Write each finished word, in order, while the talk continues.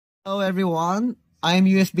Hello everyone, I'm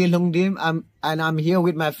USB Lungdim and I'm here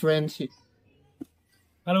with my friends.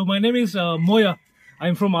 Hello, my name is Moya.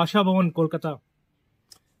 I'm from ASHA Bhawan, Kolkata.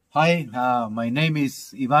 Hi, my name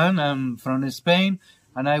is Ivan. I'm from Spain,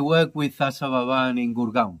 and I work with ASHA Bhawan in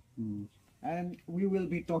Gurgaon. And we will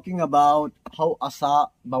be talking about how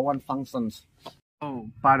ASHA Bhawan functions.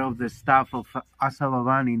 Part of the staff of ASHA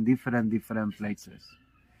Bhawan in different places,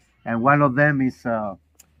 and one of them is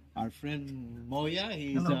our friend Moya.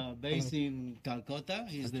 He's based in Calcutta.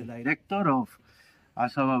 He's the director of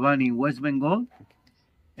ASHA Bhawan in West Bengal,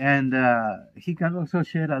 and he can also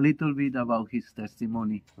share a little bit about his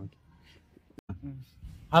testimony.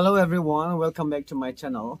 Hello everyone, welcome back to my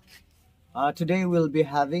channel. Today we'll be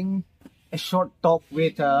having a short talk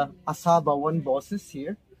with ASHA Bhawan bosses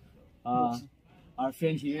here. Our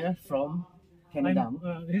friend here from Canada.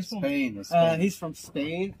 He's from Spain. He's from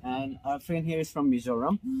Spain, and our friend here is from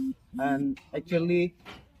Mizoram. And actually,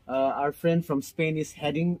 our friend from Spain is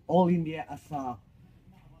heading All India ASHA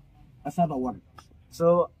Bhawan.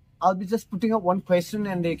 So I'll be just putting up one question,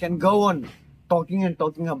 and they can go on talking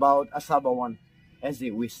about ASHA Bhawan as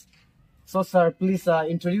they wish. So, sir, please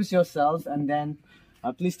introduce yourselves, and then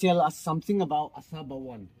please tell us something about ASHA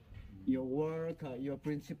Bhawan, your work, your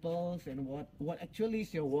principles, and what actually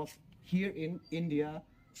is your work here in India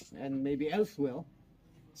and maybe elsewhere,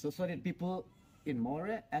 so that people in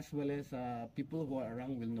More as well as people who are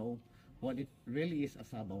around will know what it really is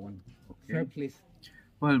ASHA Bhawan. Okay. Sir, please.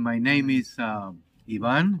 Well, my name is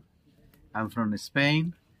Ivan. I'm from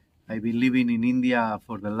Spain. I've been living in India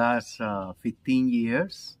for the last 15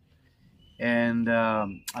 years. And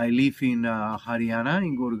I live in Haryana,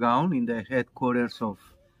 in Gurgaon, in the headquarters of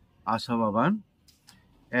ASHA Bhawan.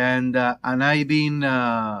 And I've been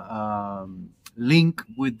linked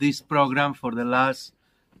with this program for the last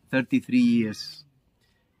 33 years.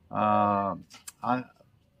 Well,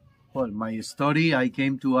 my story, I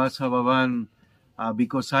came to ASHA Bhawan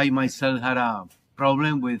because I myself had a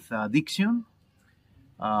problem with addiction.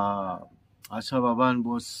 ASHA Bhawan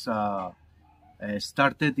was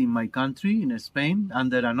started in my country, in Spain,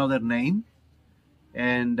 under another name.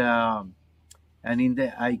 And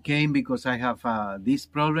I came because I have this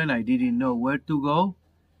problem. I didn't know where to go.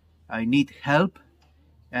 I need help.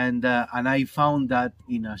 And I found that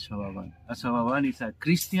in ASHA Bhawan. ASHA Bhawan is a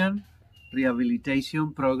Christian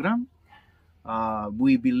rehabilitation program.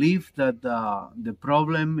 We believe that the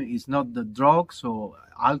problem is not the drugs or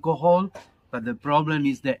alcohol, but the problem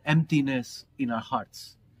is the emptiness in our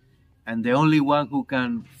hearts. And the only one who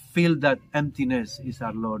can fill that emptiness is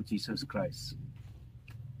our Lord Jesus Christ.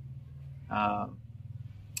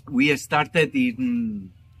 We started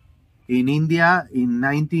in India in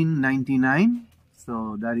 1999,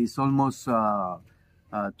 so that is almost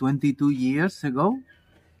 22 years ago,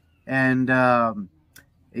 and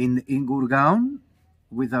in Gurgaon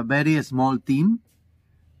with a very small team.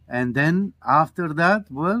 And then after that,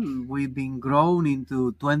 well, we've been grown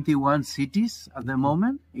into 21 cities at the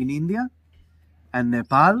moment in India and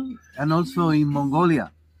Nepal and also in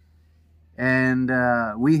Mongolia. And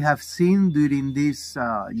we have seen during these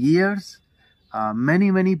years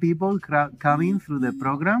many people coming through the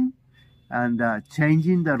program and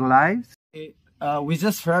changing their lives. We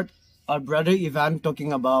just heard our brother Ivan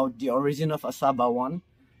talking about the origin of ASHA Bhawan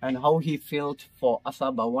and how he felt for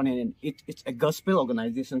ASHA Bhawan, and it's a gospel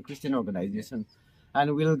organization, Christian organization.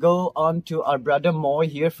 And we'll go on to our brother Moy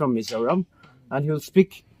here from Mizoram, and he'll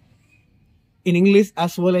speak in English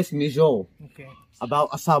as well as Mizo. Okay. About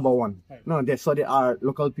ASHA Bhawan. Right. No, so that our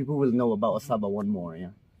local people will know about ASHA Bhawan more. Yeah.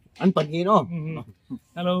 And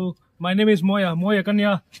Hello, my name is Moya. Moya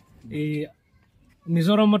kanya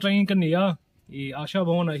Mizoram training kanya ASHA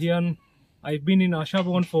Bhawan here. I've been in ASHA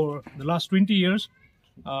Bhawan for the last 20 years.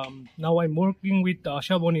 Now I'm working with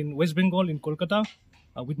ASHA Bhawan in West Bengal, in Kolkata,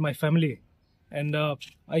 with my family. And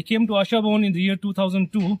I came to ASHA Bhawan in the year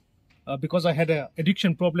 2002 because I had an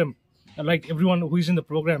addiction problem, like everyone who is in the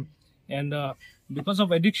program. And because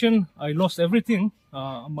of addiction, I lost everything.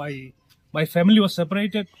 My family was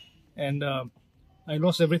separated, and I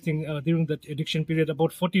lost everything during that addiction period,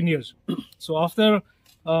 about 14 years. So after,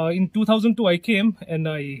 in 2002, I came and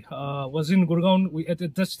I was in Gurgaon.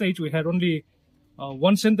 At that stage, we had only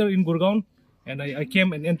one center in Gurgaon, and I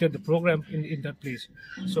came and entered the program in that place.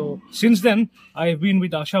 So since then, I have been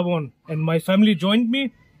with ASHA Bhawan, and my family joined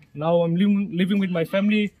me. Now I'm living with my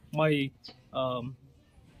family. My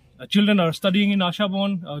children are studying in ASHA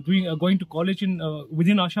Bhawan, going to college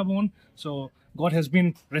within ASHA Bhawan. So God has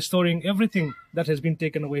been restoring everything that has been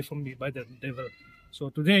taken away from me by the devil.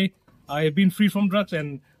 So today I have been free from drugs,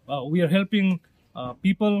 and we are helping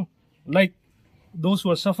people like those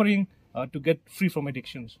who are suffering to get free from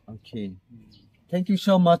addictions. Okay. Thank you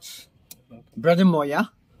so much, Brother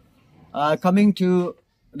Moya. Coming to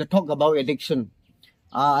the talk about addiction,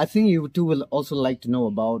 I think you two will also like to know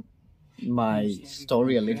about my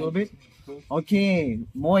story a little bit. Okay,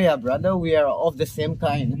 Moya, brother, we are of the same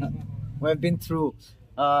kind. We've been through.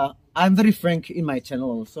 I'm very frank in my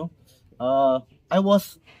channel also. I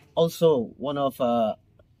was also one of the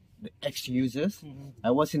ex-users.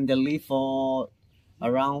 I was in Delhi for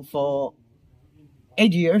around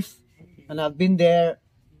 8 years, and I've been there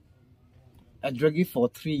at druggie for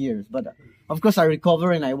 3 years. But of course, I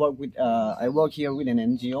recover and I work here with an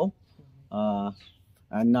NGO,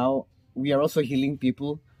 and now we are also healing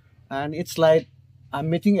people. And it's like I'm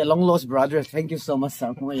meeting a long lost brother. Thank you so much,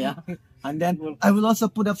 Moya. And then I will also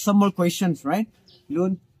put up some more questions, right,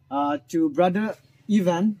 Loon, to Brother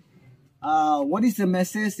Ivan. What is the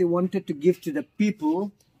message you wanted to give to the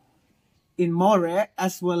people in More,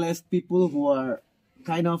 as well as people who are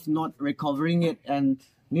kind of not recovering it and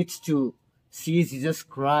needs to see Jesus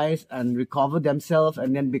Christ and recover themselves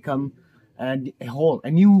and then become a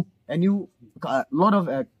new lot of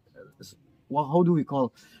how do we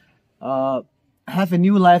call have a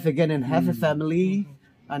new life again and have a family,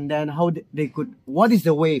 and then how they could, what is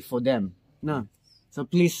the way for them? No, so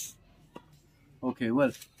please. Okay,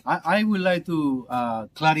 well, I would like to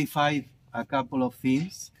clarify a couple of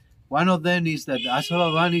things. One of them is that ASHA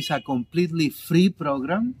Bhawan is a completely free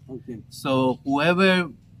program. Okay. So whoever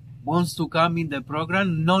wants to come in the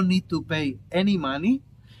program, no need to pay any money.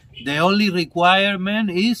 The only requirement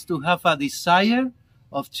is to have a desire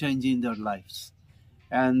of changing their lives.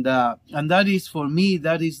 And that is, for me,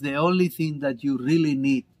 that is the only thing that you really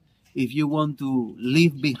need if you want to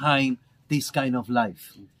leave behind this kind of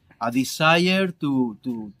life. A desire to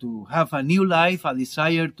have a new life, a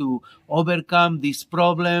desire to overcome this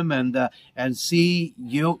problem and see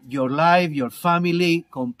your life, your family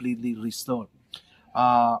completely restored.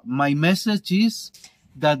 My message is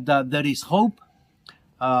that there is hope.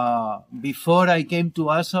 Before I came to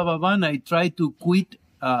ASHA Bhawan, I tried to quit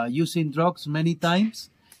using drugs many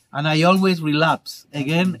times, and I always relapse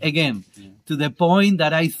again, to the point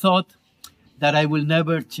that I thought that I will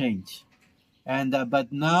never change. And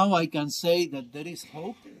but now I can say that there is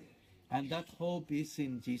hope, and that hope is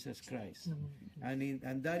in Jesus Christ.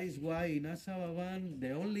 And that is why in ASHA Bhawan,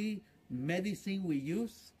 the only medicine we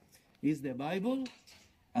use is the Bible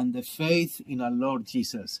and the faith in our Lord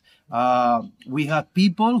Jesus. We have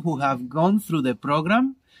people who have gone through the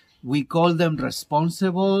program. We call them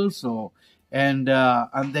responsibles, and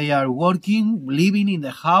they are working, living in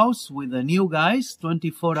the house with the new guys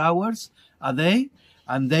 24 hours a day,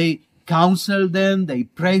 and they counsel them, they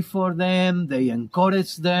pray for them, they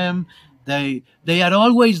encourage them, they are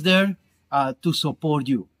always there to support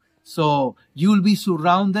you. So you'll be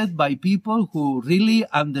surrounded by people who really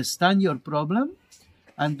understand your problem,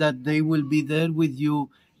 and that they will be there with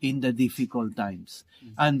you in the difficult times.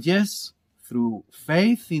 And yes, through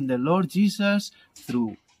faith in the Lord Jesus,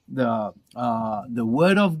 through the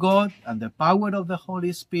Word of God and the power of the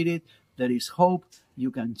Holy Spirit, there is hope. You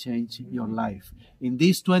can change your life. In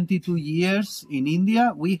these 22 years in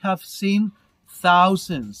India, we have seen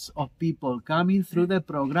thousands of people coming through the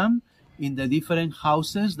program in the different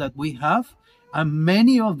houses that we have, and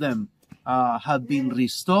many of them have been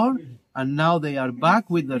restored, and now they are back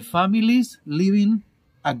with their families living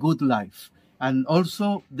a good life. And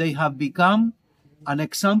also they have become an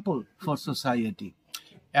example for society.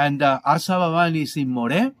 And ASHA Bhawan is in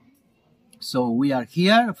More. So we are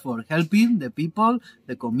here for helping the people,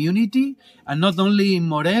 the community, and not only in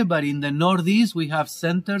More, but in the Northeast, we have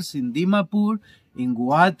centers in Dimapur, in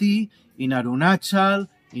Guwahati, in Arunachal,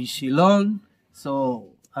 in Shillong.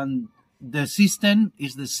 So, and the system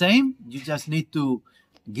is the same. You just need to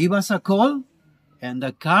give us a call, and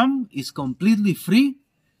the camp is completely free,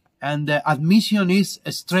 and the admission is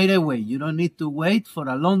straight away. You don't need to wait for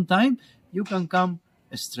a long time. You can come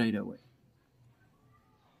straight away.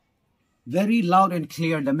 Very loud and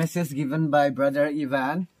clear, the message given by Brother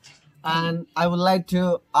Ivan. And I would like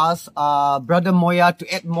to ask Brother Moya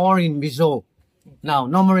to add more in Mizo. Now,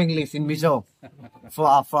 no more English, in Mizo. For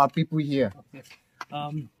our people here.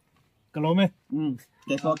 Kalome.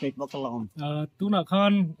 Kepo kalom. Tuna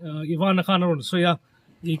khan, Ivan khan aron soya.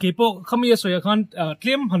 Kepo kami soya khan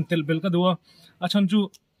claim hantel bel kadua.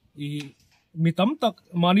 Achanju mitam tak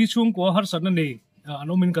mani chung ko har sana ne.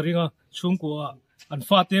 Anomin karinga chung ko an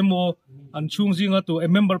fatemo an chung zinga to a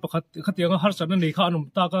member pakat khatianga har sana ne kha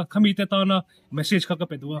anum ta ka khami te ta na message kha ka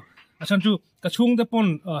pedua. Achanju ka chung de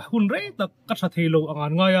pon hun re tak ka thelo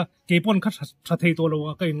angan ngaya kepon kha thei to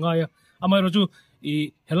lo ka ngaya amai roju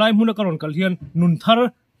I helai muna karon kalhian nun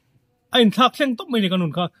thar ไอ้ทักเส้นต้องไม่ในกันนุ่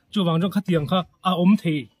นค่ะจูวังจงขัดยังค่ะอมเท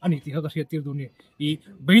อันนี้ที่เขาก็เสียตีดูนี่อี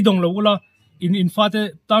เบยดงเราก็ละin fact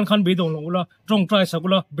ตอนขันเบยดงเราก็ละตรงใจสักก็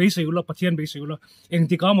ละเบยสิก็ละปะเทียนเบยสิก็ละเอง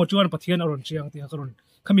ที่ก้าวมาจวนปะเทียนอารมณ์เชียงที่เขากรุน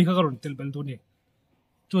เขามีเขากรุนเตลเบลดูนี่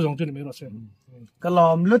จูจงจุนไม่รู้เสีย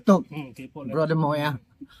Kalom lutuk, Brother Moya.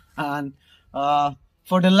 And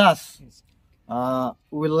for the last,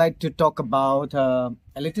 we'd like to talk about a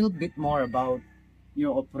little bit more about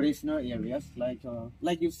your operational areas.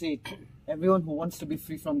 Like you said, everyone who wants to be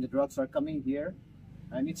free from the drugs are coming here,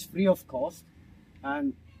 and it's free of cost.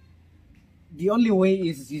 And the only way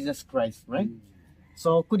is Jesus Christ, right?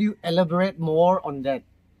 So could you elaborate more on that?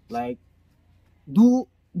 Like, do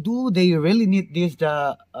they really need this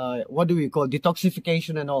what do we call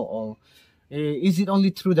detoxification and all? Or is it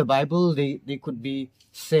only through the Bible they could be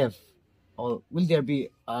safe? Or will there be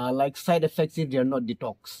like side effects if they are not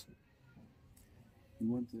detox?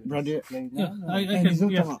 You want to Brother, explain Yeah, that? I can.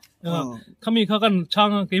 Yeah. Kami kakan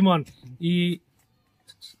chang kaiman I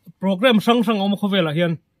program sang om khovela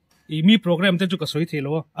hian I mi program te chu ka soi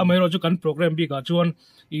thelo amai ro chu kan program bi ka chuan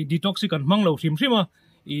I detox kan manglo hrim hrim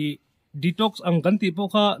I detox ang kan ti po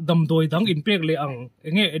kha damdoi dang impact le ang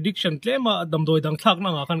enge addiction tlema damdoi dang thak na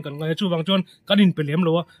nga kan ngai chu wang chuan kan in pelem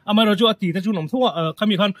lo amai ro chu ati te chu nom thwa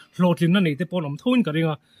kami khan hlotlin na nei te po nom thuin ka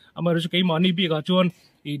ringa amai ro chu kai mani bi ka chuan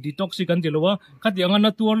I detox kan ti lo khat yang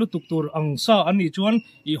na tur lu tuk tur ang sa ani chuan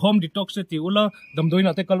I home detox ti ula damdoi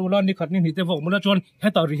na te kalula ni khat ni ni te vok mula chuan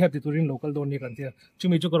heta rehab ti turin local don ni kan tia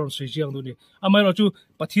chumi chu karon sui jiang du ni amai ro chu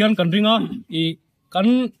pathian kan ringa I kan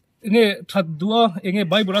enge that dua enge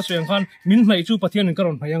bible a seng khan min hnai chu pathian in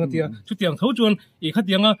karon phayang tia chu tiang tho chuan I khat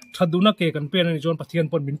yanga that du na ke kan pen ani chuan pathian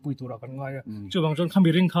pon min pui tura kan ngai chu wang chuan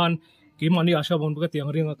khami ring khan ki mani asha bon ka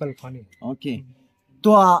tiang ringa kal khani okay.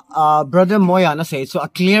 To Brother Moya na say so a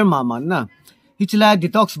clear maman na. Hichla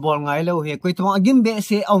detox ball ngai lo he koi tong agim be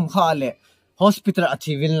se om kha le hospital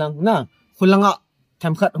achivin lang na khulanga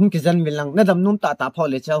tham khat hum ki jan min lang na dam num ta pho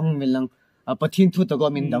le cha hum min lang pathin thu to go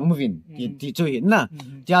min dang movin ti chu hin na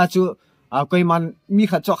ja chu koi man mi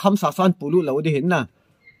kha cho kham sa san pulu lo de hin na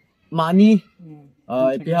mani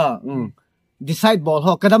pia decide ball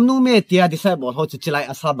ho kadam nu me tia decide ball ho chu chilai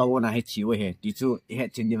asa bawona he chi we he ti chu he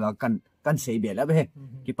chin ni wa kan sei be la be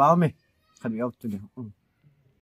ki paw me khabi out tu